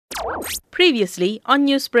Previously on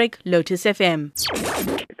Newsbreak, Lotus FM.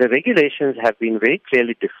 The regulations have been very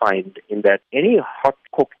clearly defined in that any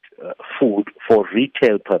hot-cooked food for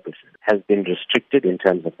retail purposes has been restricted in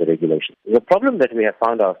terms of the regulation. The problem that we have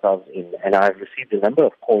found ourselves in, and I've received a number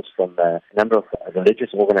of calls from a number of religious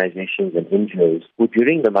organizations and NGOs who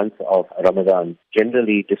during the month of Ramadan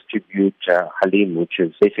generally distribute Haleem, which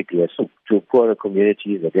is basically a soup, to poorer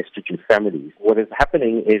communities or destitute families. What is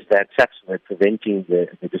happening is that SAPs were preventing the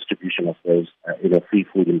distribution of those free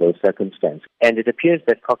food in those circumstances. And it appears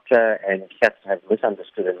that COGTA and SAPs have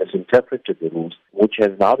misunderstood and misinterpreted the rules, which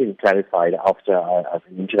has now been clarified after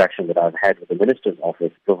an interaction that I've had with the Minister's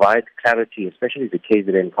office, provide clarity, especially the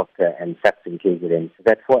KZN, COGTA and SAPs in KZN,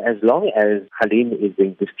 that for as long as Haleem is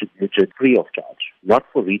being distributed free of charge, not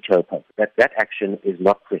for retail purpose, that action is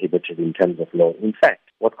not prohibited in terms of law. In fact,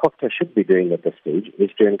 what COGTA should be doing at this stage is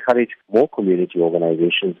to encourage more community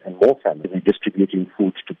organizations and more families distributing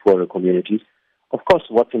food to poorer communities. Of course,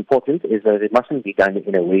 what's important is that it mustn't be done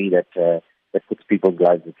in a way that puts people's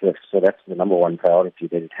lives at risk. So that's the number one priority,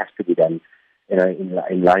 that it has to be done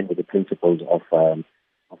in line with the principles of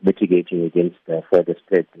mitigating against further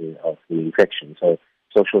spread of the infection. So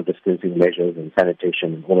social distancing measures and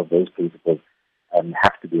sanitation and all of those principles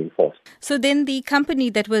have to be enforced. So then the company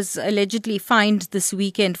that was allegedly fined this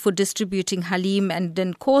weekend for distributing Haleem and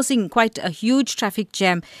then causing quite a huge traffic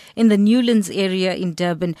jam in the Newlands area in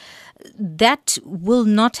Durban, that will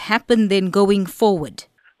not happen then going forward?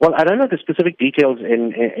 Well, I don't know the specific details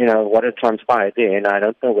in what had transpired there, and I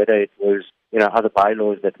don't know whether it was other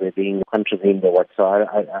bylaws that were being contravened or what. So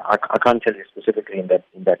I can't tell you specifically in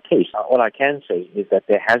that case. All I can say is that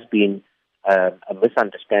there has been a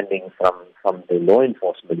misunderstanding from the law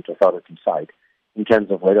enforcement authority side in terms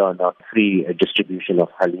of whether or not free distribution of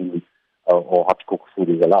Haleem or hot cooked food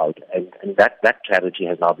is allowed, and that clarity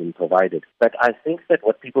has now been provided. But I think that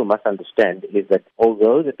what people must understand is that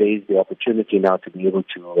although that there is the opportunity now to be able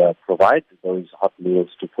to provide those hot meals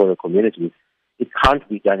to poorer communities, it can't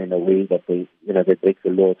be done in a way that they break the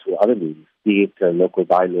law through other means, be it local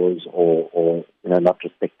bylaws or not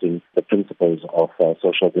respecting the principles of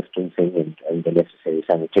social distancing and the necessary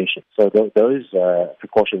sanitation. So those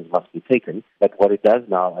precautions must be taken. But what it does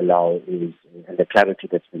now allow is, and the clarity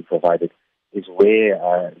that's been provided, is where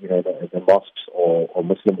the mosques or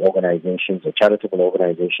Muslim organizations or charitable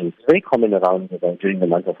organizations, it's very common around during the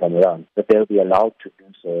month of Ramadan, that they'll be allowed to do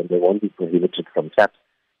so and they won't be prohibited from SAPs.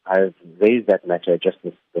 I've raised that matter just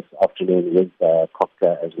this afternoon with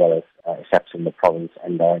COGTA as well as SAPs in the province,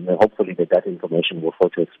 and hopefully that information will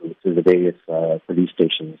filter through the various police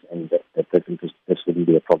stations, and that this wouldn't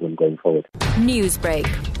be a problem going forward. Newsbreak,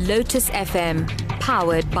 Lotus FM,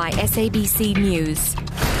 powered by SABC News.